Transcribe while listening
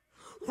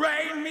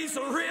Rain meets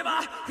a river,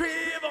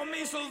 river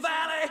meets a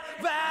valley,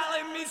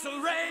 valley meets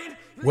a rain.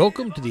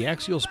 Welcome to the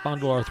Axial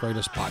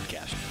Spondyloarthritis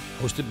podcast,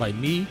 hosted by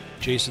me,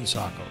 Jason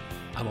Sacco.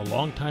 I'm a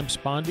longtime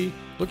spondy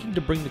looking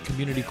to bring the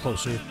community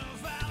closer,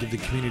 to give the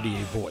community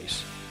a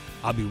voice.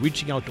 I'll be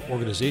reaching out to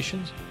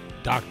organizations,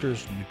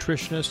 doctors,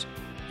 nutritionists,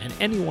 and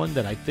anyone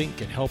that I think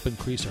can help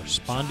increase our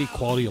spondy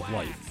quality of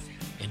life.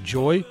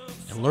 Enjoy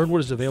and learn what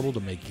is available to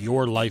make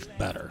your life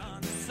better.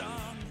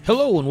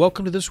 Hello and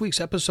welcome to this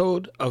week's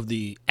episode of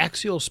the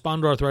Axial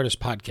Spondyloarthritis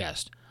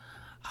podcast.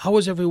 How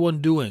is everyone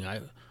doing?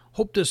 I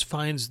hope this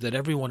finds that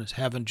everyone is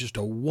having just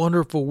a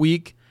wonderful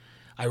week.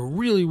 I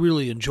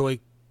really enjoy,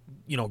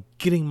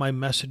 getting my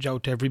message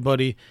out to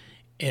everybody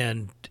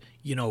and,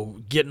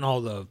 getting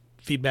all the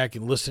feedback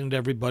and listening to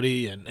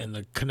everybody and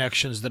the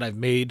connections that I've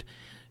made.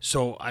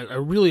 So I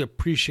really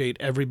appreciate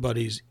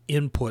everybody's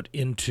input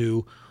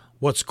into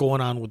what's going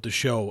on with the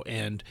show.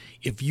 And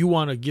if you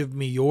want to give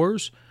me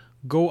yours,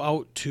 go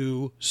out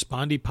to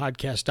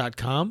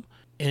spondypodcast.com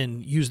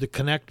and use the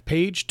connect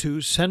page to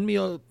send me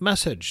a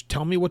message.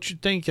 Tell me what you're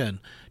thinking.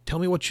 Tell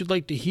me what you'd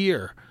like to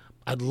hear.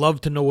 I'd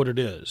love to know what it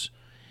is.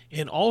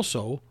 And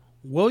also,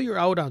 while you're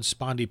out on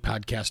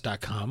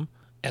spondypodcast.com,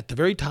 at the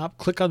very top,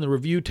 click on the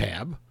review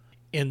tab.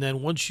 And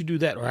then once you do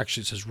that, or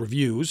actually it says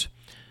reviews,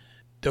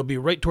 they'll be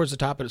right towards the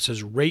top and it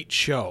says rate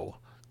show.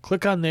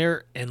 Click on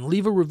there and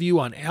leave a review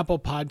on Apple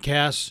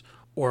Podcasts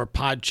or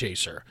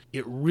Podchaser.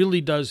 It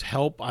really does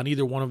help on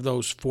either one of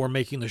those for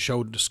making the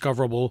show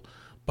discoverable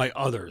by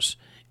others.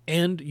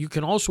 And you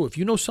can also, if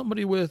you know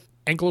somebody with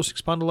ankylosing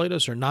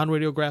spondylitis or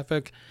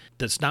non-radiographic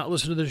that's not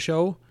listening to the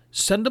show,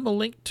 send them a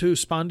link to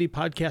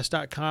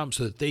spondypodcast.com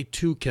so that they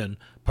too can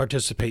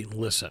participate and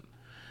listen.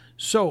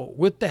 So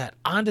with that,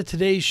 on to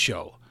today's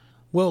show.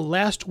 Well,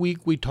 last week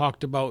we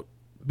talked about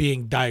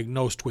being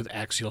diagnosed with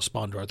axial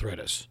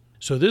spondyloarthritis.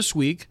 So this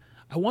week,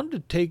 I wanted to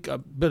take a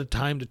bit of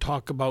time to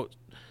talk about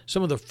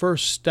some of the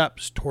first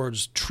steps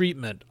towards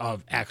treatment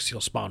of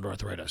axial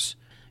spondyloarthritis.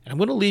 And I'm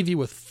going to leave you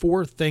with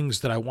 4 things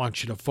that I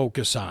want you to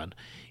focus on.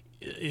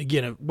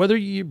 Again, whether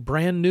you're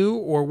brand new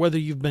or whether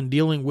you've been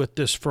dealing with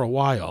this for a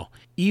while,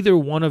 either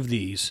one of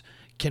these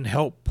can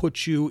help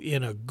put you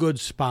in a good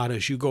spot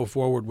as you go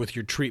forward with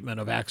your treatment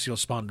of axial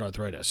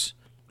spondyloarthritis.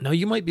 Now,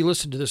 you might be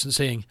listening to this and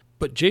saying,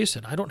 but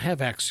Jason, I don't have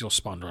axial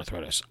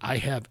spondyloarthritis. I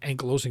have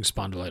ankylosing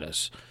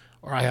spondylitis,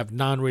 or I have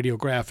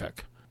non-radiographic.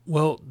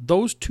 Well,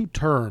 those two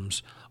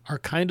terms are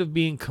kind of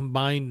being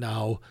combined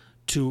now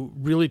to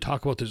really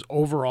talk about this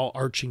overall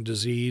arching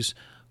disease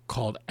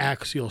called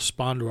axial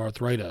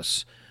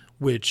spondyloarthritis,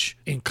 which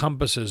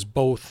encompasses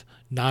both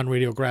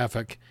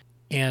non-radiographic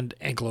and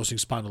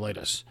ankylosing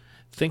spondylitis.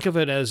 Think of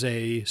it as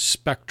a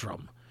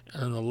spectrum.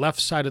 On the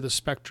left side of the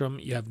spectrum,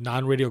 you have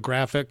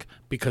non-radiographic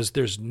because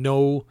there's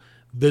no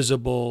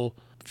visible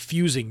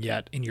fusing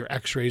yet in your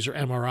x-rays or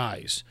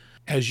MRIs.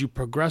 As you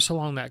progress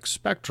along that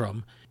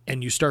spectrum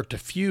and you start to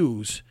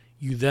fuse,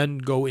 you then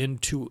go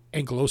into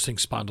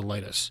ankylosing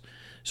spondylitis.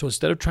 So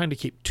instead of trying to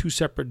keep 2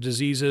 separate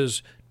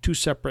diseases, 2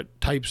 separate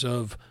types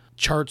of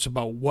charts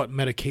about what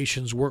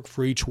medications work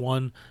for each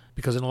one,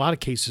 because in a lot of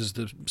cases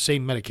the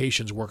same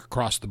medications work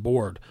across the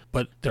board,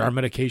 but there are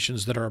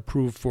medications that are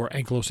approved for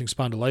ankylosing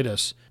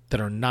spondylitis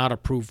that are not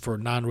approved for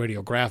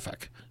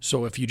non-radiographic.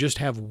 So if you just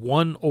have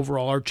one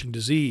overall arching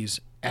disease,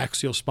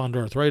 axial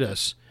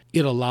spondyloarthritis,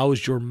 it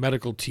allows your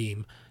medical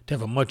team to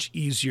have a much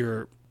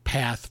easier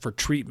path for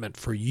treatment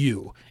for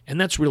you. And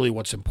that's really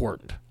what's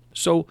important.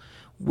 So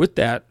with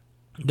that,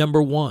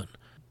 number 1,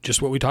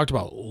 just what we talked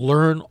about,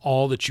 learn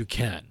all that you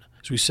can.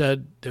 As we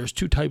said, there's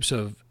 2 types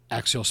of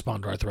axial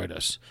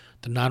spondyloarthritis,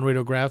 the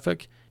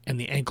non-radiographic and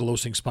the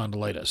ankylosing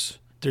spondylitis.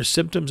 Their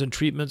symptoms and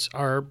treatments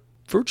are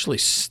virtually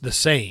the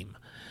same.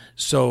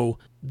 So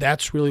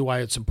that's really why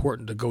it's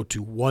important to go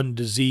to one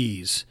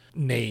disease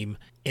name.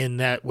 In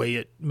that way,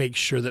 it makes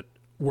sure that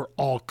we're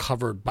all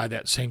covered by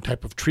that same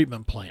type of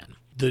treatment plan.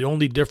 The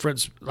only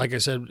difference, like I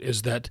said,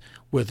 is that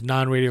with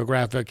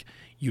non-radiographic,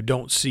 you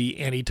don't see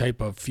any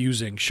type of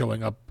fusing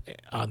showing up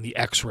on the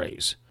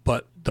x-rays.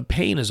 But the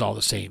pain is all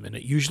the same, and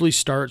it usually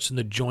starts in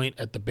the joint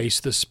at the base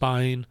of the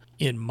spine.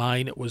 In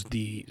mine, it was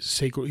the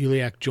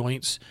sacroiliac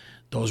joints.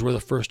 Those were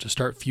the first to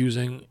start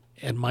fusing,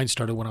 and mine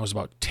started when I was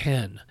about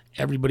 10.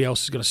 Everybody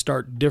else is going to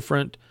start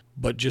different,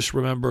 but just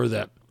remember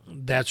that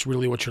that's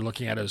really what you're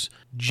looking at is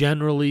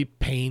generally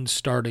pain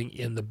starting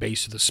in the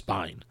base of the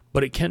spine.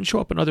 But it can show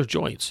up in other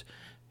joints,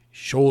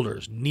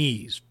 shoulders,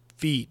 knees,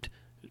 feet,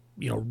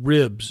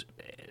 ribs,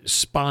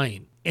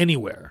 spine,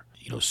 anywhere.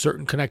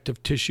 Certain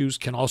connective tissues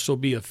can also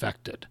be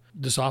affected.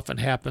 This often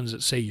happens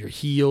at, say, your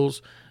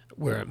heels,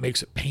 where it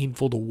makes it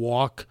painful to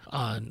walk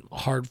on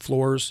hard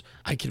floors.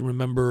 I can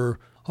remember,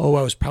 I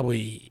was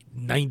probably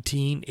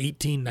 18,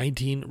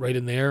 19, right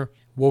in there.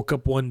 Woke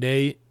up one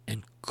day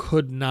and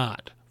could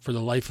not, for the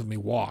life of me,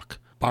 walk.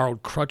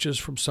 Borrowed crutches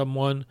from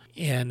someone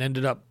and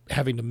ended up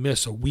having to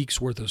miss a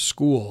week's worth of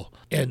school.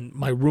 And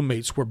my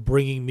roommates were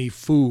bringing me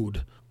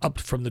food up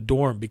from the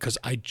dorm because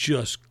I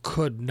just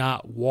could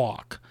not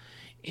walk.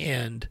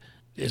 And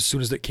as soon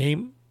as it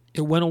came,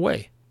 it went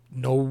away.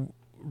 No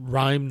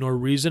rhyme nor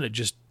reason. It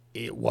just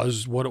it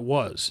was what it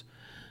was.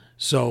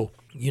 So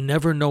you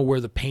never know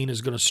where the pain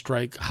is going to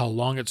strike, how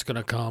long it's going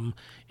to come,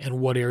 and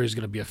what area is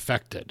going to be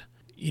affected.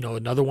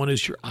 Another one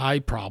is your eye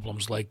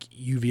problems like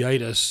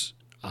uveitis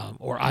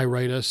or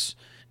iritis.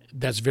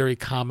 That's very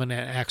common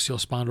at axial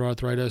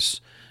spondyloarthritis.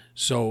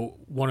 So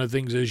one of the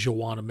things is you'll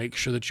want to make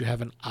sure that you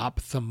have an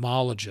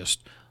ophthalmologist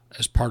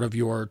as part of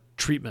your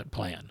treatment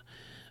plan,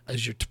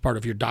 as part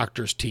of your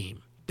doctor's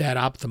team. That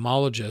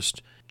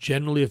ophthalmologist,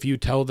 generally if you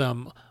tell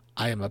them,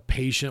 I am a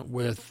patient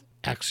with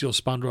axial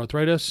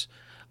spondyloarthritis,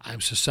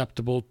 I'm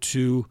susceptible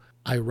to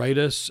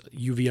iritis,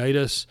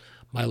 uveitis,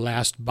 my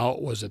last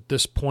bout was at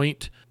this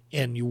point,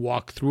 and you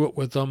walk through it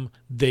with them,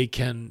 they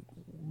can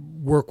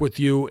work with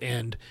you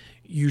and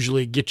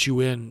usually get you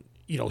in,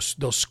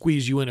 they'll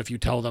squeeze you in if you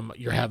tell them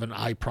you're having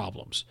eye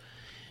problems.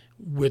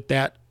 With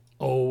that,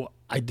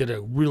 I did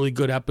a really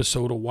good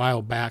episode a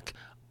while back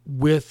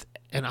with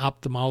an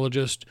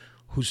ophthalmologist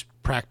whose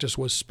practice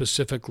was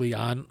specifically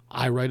on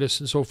iritis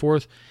and so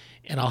forth,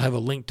 and I'll have a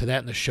link to that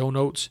in the show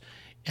notes,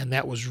 and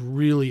that was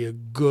really a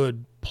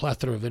good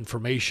plethora of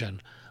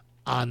information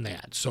on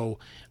that. So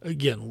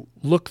again,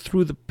 look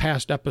through the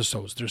past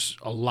episodes. There's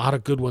a lot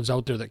of good ones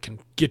out there that can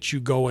get you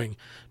going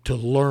to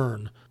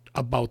learn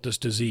about this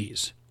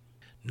disease.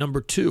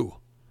 Number 2,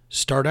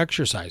 start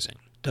exercising.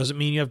 Doesn't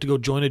mean you have to go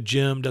join a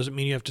gym. Doesn't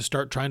mean you have to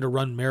start trying to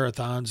run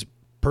marathons.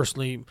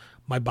 Personally,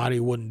 my body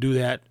wouldn't do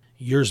that.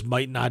 Yours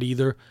might not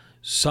either.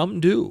 Some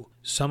do.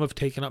 Some have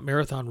taken up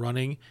marathon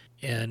running,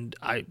 and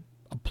I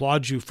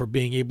applaud you for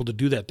being able to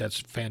do that. That's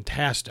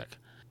fantastic.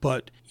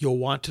 But you'll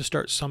want to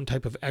start some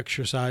type of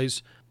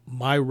exercise.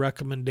 My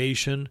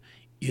recommendation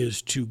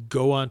is to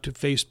go onto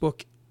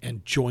Facebook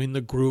and join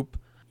the group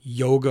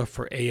Yoga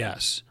for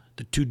AS.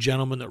 The 2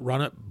 gentlemen that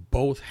run it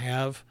both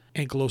have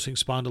ankylosing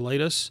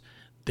spondylitis.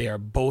 They are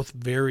both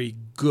very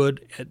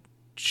good at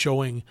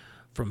showing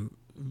from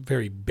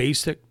very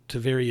basic to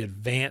very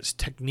advanced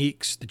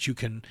techniques that you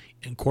can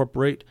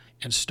incorporate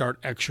and start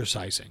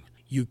exercising.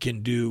 You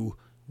can do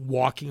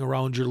walking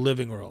around your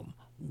living room,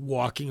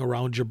 walking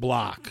around your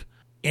block,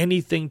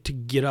 anything to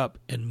get up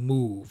and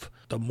move.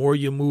 The more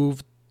you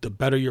move, the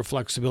better your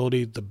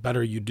flexibility, the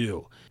better you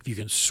do. If you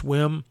can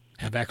swim,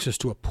 have access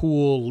to a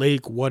pool,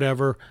 lake,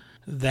 whatever,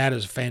 that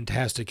is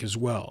fantastic as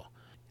well.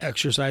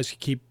 Exercise can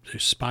keep your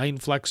spine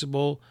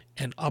flexible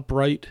and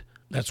upright.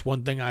 That's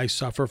one thing I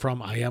suffer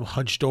from. I am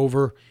hunched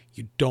over.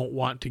 You don't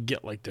want to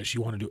get like this.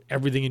 You want to do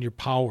everything in your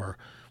power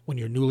when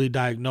you're newly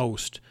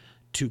diagnosed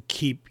to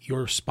keep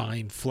your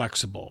spine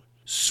flexible.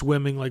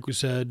 Swimming, like we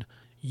said,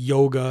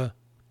 yoga,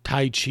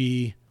 Tai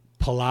Chi,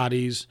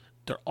 Pilates,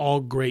 they're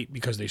all great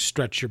because they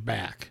stretch your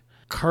back.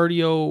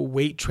 Cardio,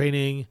 weight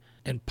training,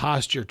 and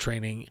posture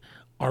training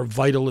are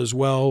vital as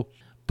well,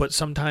 but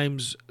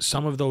sometimes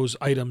some of those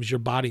items your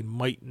body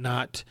might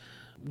not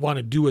want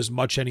to do as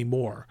much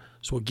anymore.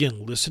 So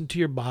again, listen to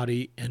your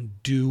body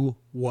and do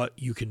what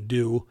you can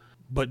do,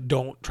 but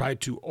don't try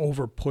to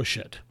over push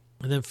it.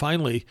 And then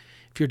finally,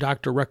 if your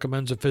doctor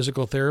recommends a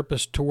physical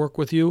therapist to work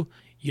with you,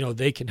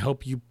 they can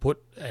help you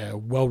put a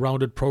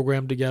well-rounded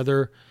program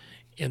together.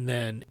 And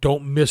then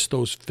don't miss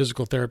those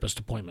physical therapist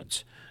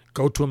appointments.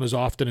 Go to them as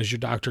often as your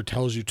doctor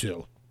tells you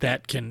to.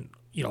 That can,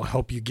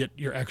 help you get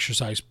your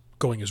exercise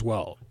going as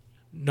well.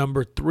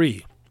 Number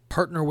 3,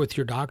 partner with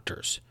your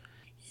doctors.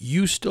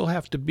 You still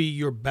have to be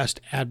your best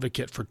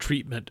advocate for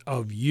treatment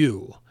of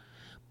you,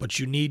 but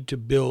you need to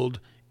build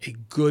a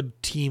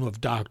good team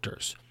of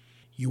doctors.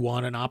 You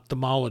want an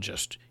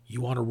ophthalmologist,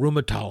 you want a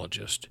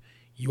rheumatologist,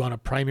 you want a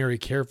primary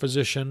care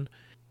physician,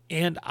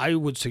 and I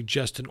would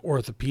suggest an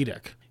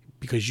orthopedic,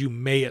 because you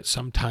may at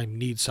some time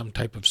need some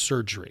type of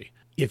surgery.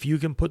 If you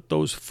can put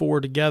those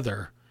 4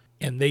 together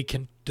and they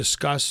can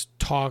discuss,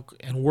 talk,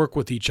 and work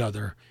with each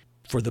other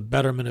for the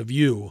betterment of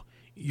you,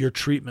 your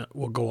treatment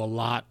will go a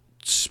lot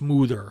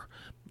smoother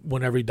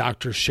when every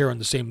doctor's sharing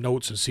the same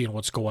notes and seeing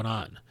what's going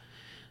on.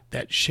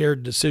 That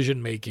shared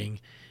decision making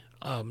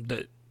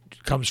that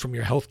comes from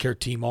your healthcare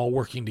team all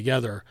working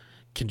together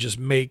can just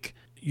make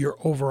your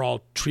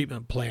overall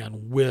treatment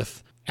plan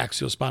with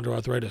axial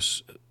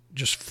spondyloarthritis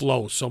just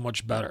flow so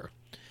much better.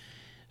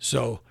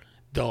 So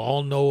they'll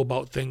all know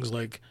about things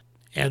like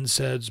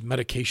NSAIDs,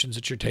 medications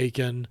that you're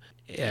taking,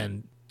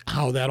 and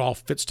how that all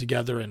fits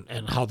together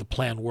and how the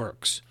plan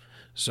works.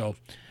 So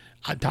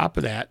on top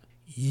of that,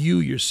 you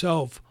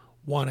yourself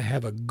want to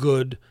have a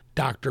good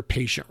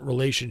doctor-patient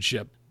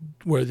relationship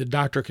where the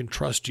doctor can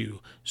trust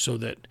you so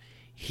that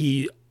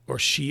he or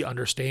she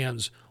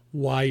understands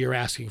why you're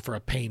asking for a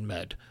pain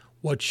med,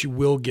 what you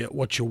will get,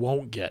 what you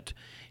won't get.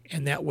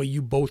 And that way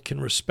you both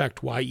can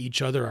respect why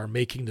each other are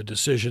making the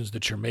decisions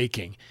that you're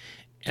making.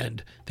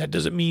 And that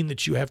doesn't mean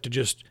that you have to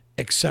just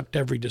accept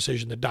every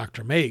decision the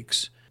doctor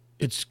makes.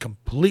 It's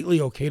completely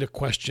okay to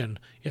question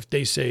if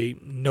they say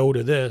no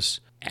to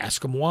this,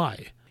 ask them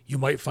why. You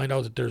might find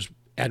out that there's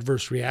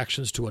adverse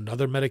reactions to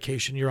another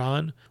medication you're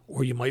on,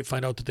 or you might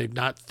find out that they've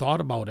not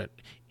thought about it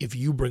if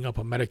you bring up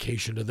a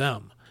medication to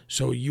them.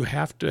 So you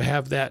have to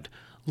have that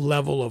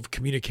level of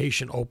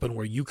communication open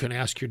where you can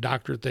ask your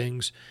doctor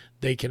things,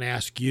 they can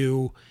ask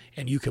you,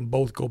 and you can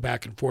both go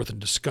back and forth and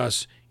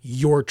discuss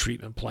your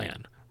treatment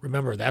plan.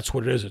 Remember, that's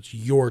what it is. It's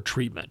your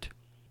treatment.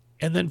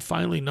 And then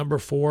finally, number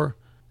 4,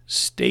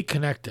 stay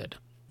connected.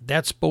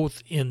 That's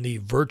both in the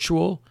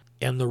virtual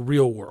and the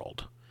real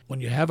world. When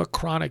you have a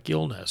chronic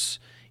illness,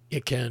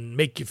 it can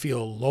make you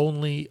feel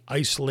lonely,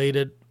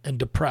 isolated, and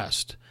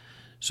depressed.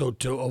 So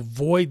to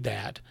avoid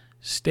that,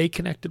 stay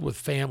connected with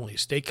family,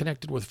 stay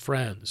connected with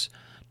friends,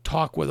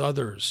 talk with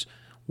others,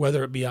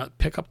 whether it be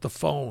pick up the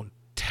phone,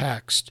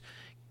 text,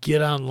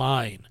 get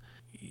online.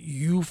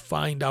 You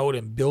find out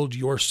and build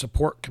your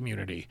support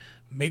community.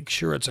 Make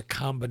sure it's a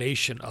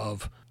combination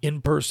of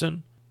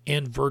in-person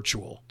and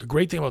virtual. The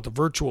great thing about the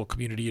virtual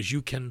community is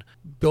you can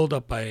build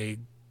up a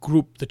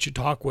group that you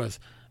talk with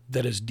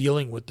that is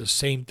dealing with the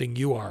same thing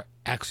you are,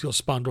 axial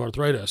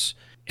spondyloarthritis,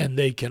 and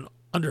they can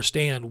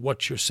understand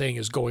what you're saying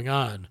is going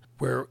on,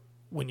 where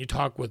when you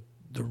talk with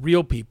the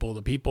real people,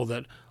 the people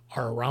that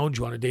are around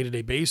you on a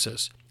day-to-day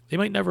basis, they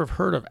might never have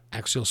heard of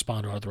axial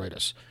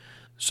spondyloarthritis.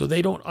 So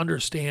they don't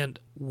understand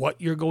what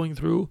you're going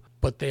through,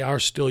 but they are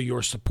still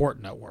your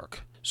support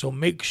network. So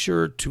make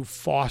sure to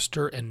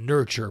foster and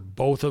nurture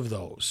both of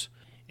those.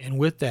 And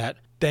with that,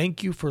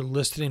 thank you for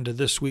listening to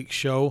this week's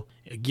show.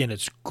 Again,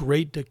 it's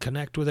great to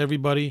connect with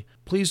everybody.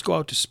 Please go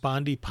out to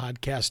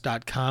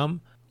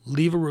SpondyPodcast.com,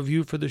 leave a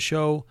review for the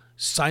show,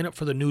 sign up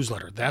for the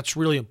newsletter. That's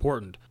really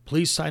important.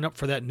 Please sign up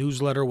for that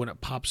newsletter when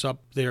it pops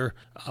up there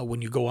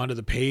when you go onto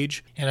the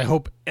page. And I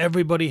hope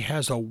everybody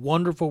has a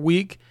wonderful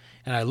week.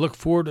 And I look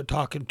forward to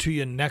talking to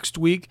you next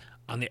week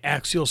on the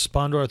Axial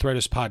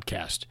Spondyloarthritis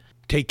Podcast.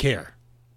 Take care.